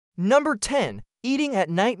Number 10. Eating at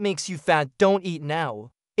night makes you fat. Don't eat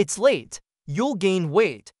now. It's late. You'll gain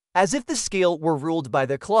weight, as if the scale were ruled by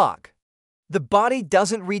the clock. The body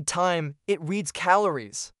doesn't read time, it reads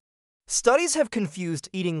calories. Studies have confused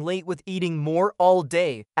eating late with eating more all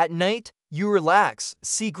day. At night, you relax,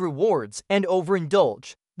 seek rewards, and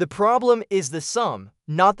overindulge. The problem is the sum,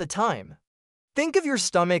 not the time. Think of your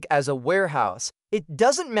stomach as a warehouse. It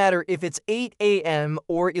doesn't matter if it's 8 a.m.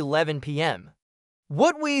 or 11 p.m.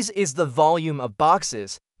 What weighs is the volume of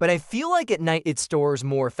boxes, but I feel like at night it stores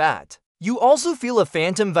more fat. You also feel a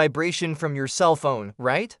phantom vibration from your cell phone,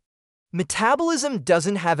 right? Metabolism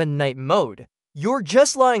doesn't have a night mode. You're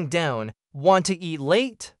just lying down. Want to eat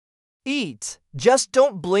late? Eat. Just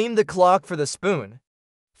don't blame the clock for the spoon.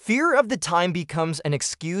 Fear of the time becomes an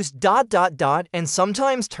excuse ... and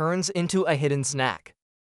sometimes turns into a hidden snack.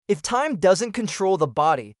 If time doesn't control the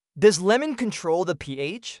body, does lemon control the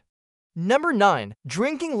pH? Number 9.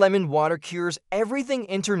 Drinking lemon water cures everything.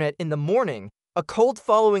 Internet in the morning. A cult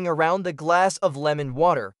following around the glass of lemon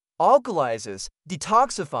water. Alkalizes,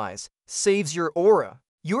 detoxifies, saves your aura.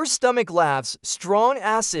 Your stomach laughs, strong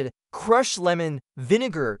acid, crushed lemon,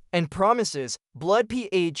 vinegar, and promises blood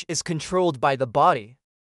pH is controlled by the body.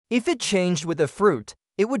 If it changed with a fruit,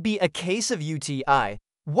 it would be a case of UTI.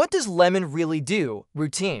 What does lemon really do?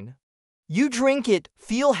 Routine. You drink it,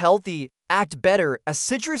 feel healthy, act better. A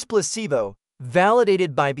citrus placebo,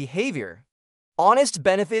 validated by behavior. Honest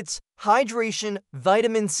benefits, hydration,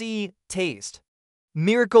 vitamin C, taste.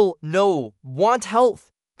 Miracle, no. Want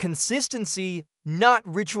health, consistency, not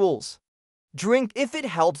rituals. Drink if it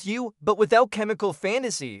helps you, but without chemical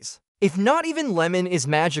fantasies. If not even lemon is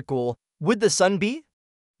magical, would the sun be?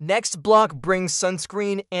 Next block brings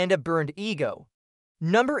sunscreen and a burned ego.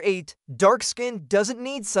 Number 8. Dark skin doesn't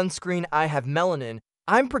need sunscreen. I have melanin.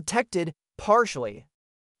 I'm protected, partially.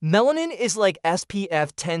 Melanin is like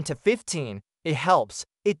SPF 10 to 15. It helps.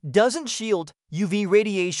 It doesn't shield. UV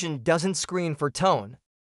radiation doesn't screen for tone.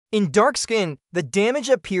 In dark skin, the damage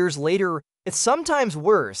appears later. It's sometimes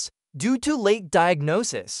worse, due to late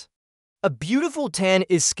diagnosis. A beautiful tan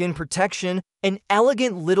is skin protection, an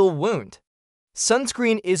elegant little wound.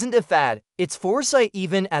 Sunscreen isn't a fad, it's foresight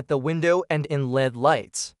even at the window and in LED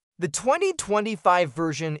lights. The 2025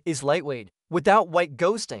 version is lightweight, without white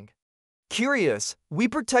ghosting. Curious, we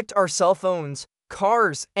protect our cell phones,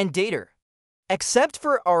 cars, and data. Except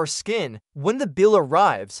for our skin, when the bill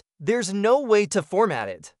arrives, there's no way to format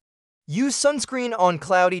it. Use sunscreen on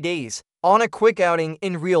cloudy days, on a quick outing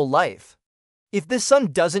in real life. If the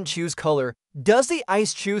sun doesn't choose color, does the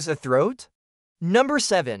ice choose a throat? Number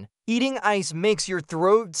 7. Eating ice makes your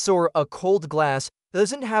throat sore. A cold glass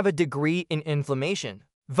doesn't have a degree in inflammation.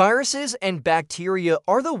 Viruses and bacteria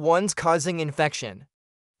are the ones causing infection.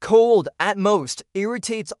 Cold, at most,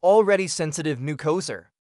 irritates already sensitive mucosa.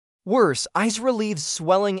 Worse, ice relieves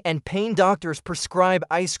swelling and pain. Doctors prescribe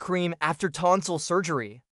ice cream after tonsil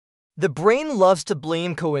surgery. The brain loves to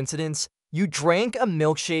blame coincidence. You drank a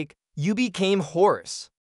milkshake, you became hoarse.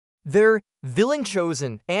 They're villain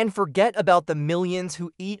chosen and forget about the millions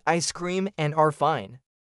who eat ice cream and are fine.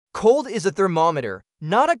 Cold is a thermometer,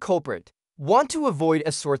 not a culprit. Want to avoid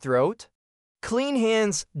a sore throat? Clean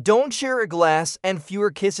hands, don't share a glass, and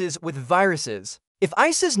fewer kisses with viruses. If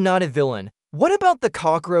ice is not a villain, what about the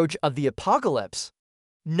cockroach of the apocalypse?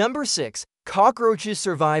 Number 6. Cockroaches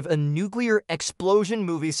survive a nuclear explosion.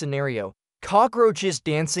 Movie scenario. Cockroaches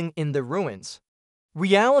dancing in the ruins.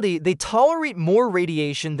 Reality, they tolerate more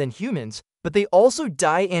radiation than humans, but they also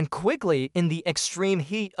die and quickly in the extreme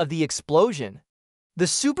heat of the explosion. The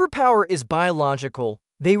superpower is biological.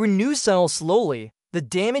 They renew cells slowly. The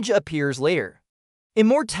damage appears later.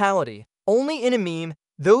 Immortality, only in a meme.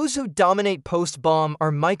 Those who dominate post-bomb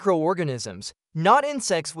are microorganisms, not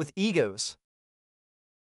insects with egos.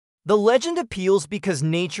 The legend appeals because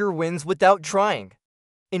nature wins without trying.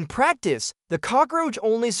 In practice, the cockroach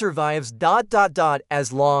only survives ...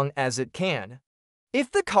 as long as it can. If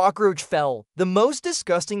the cockroach fell, the most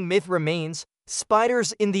disgusting myth remains: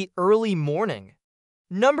 spiders in the early morning.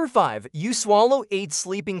 Number 5. You swallow 8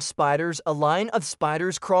 sleeping spiders. A line of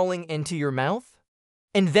spiders crawling into your mouth?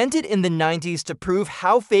 Invented in the 90s to prove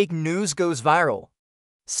how fake news goes viral.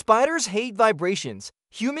 Spiders hate vibrations.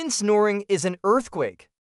 Human snoring is an earthquake.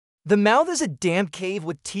 The mouth is a damp cave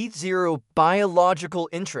with teeth. 0 biological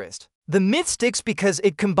interest. The myth sticks because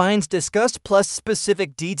it combines disgust plus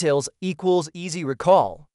specific details equals easy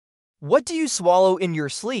recall. What do you swallow in your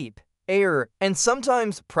sleep? Air, and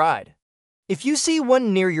sometimes pride. If you see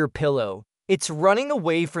one near your pillow, it's running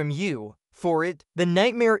away from you. For it, the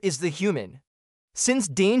nightmare is the human. Since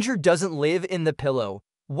danger doesn't live in the pillow,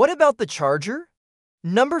 what about the charger?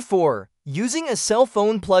 Number 4. Using a cell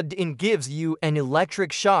phone plugged in gives you an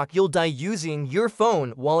electric shock. You'll die using your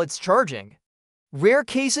phone while it's charging. Rare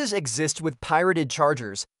cases exist with pirated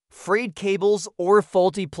chargers, frayed cables, or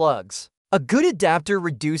faulty plugs. A good adapter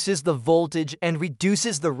reduces the voltage and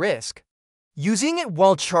reduces the risk. Using it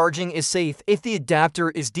while charging is safe if the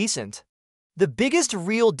adapter is decent. The biggest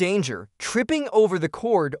real danger: tripping over the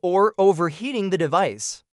cord or overheating the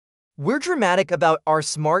device. We're dramatic about our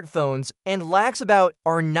smartphones and lax about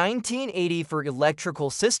our 1984 electrical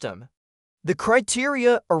system. The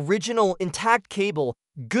criteria: original intact cable,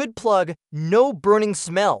 good plug, no burning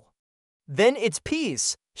smell. Then it's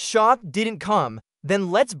peace. Shock didn't come. Then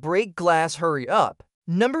let's break glass. Hurry up.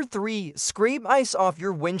 Number 3. Scrape ice off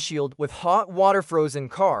your windshield with hot water. Frozen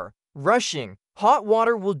car. Rushing. Hot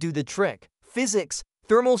water will do the trick. Physics.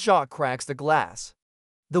 Thermal shock cracks the glass.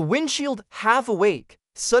 The windshield, half awake,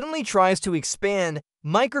 suddenly tries to expand.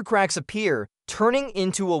 Microcracks appear, turning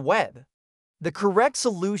into a web. The correct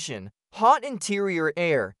solution: hot interior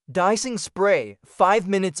air, de-icing spray, 5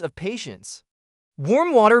 minutes of patience.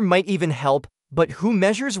 Warm water might even help, but who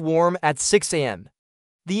measures warm at 6 a.m.?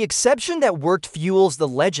 The exception that worked fuels the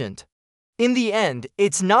legend. In the end,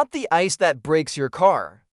 it's not the ice that breaks your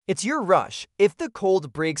car. It's your rush. If the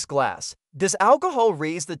cold breaks glass, does alcohol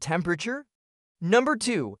raise the temperature? Number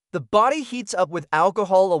 2. The body heats up with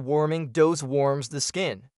alcohol. A warming dose warms the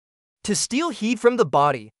skin. To steal heat from the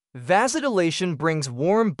body, vasodilation brings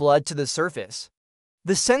warm blood to the surface.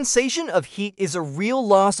 The sensation of heat is a real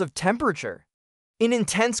loss of temperature. In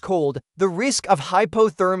intense cold, the risk of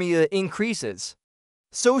hypothermia increases.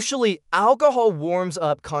 Socially, alcohol warms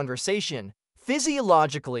up conversation.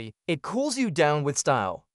 Physiologically, it cools you down with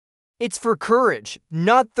style. It's for courage,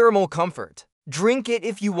 not thermal comfort. Drink it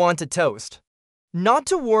if you want to toast. Not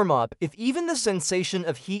to warm up. If even the sensation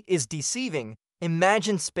of heat is deceiving,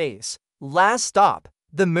 imagine space. Last stop: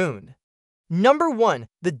 the moon. Number 1.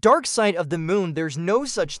 The dark side of the moon. There's no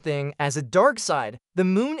such thing as a dark side. The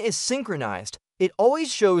moon is synchronized. It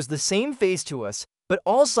always shows the same face to us, but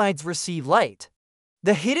all sides receive light.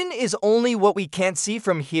 The hidden is only what we can't see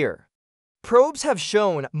from here. Probes have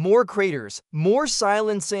shown more craters, more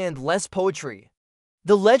silent sand, less poetry.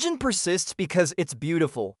 The legend persists because it's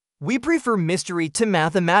beautiful. We prefer mystery to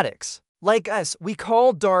mathematics. Like us, we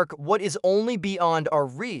call dark what is only beyond our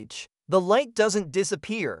reach. The light doesn't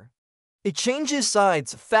disappear. It changes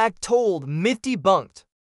sides. Fact told, myth debunked.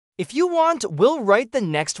 If you want, we'll write the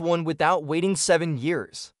next one without waiting 7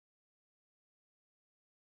 years.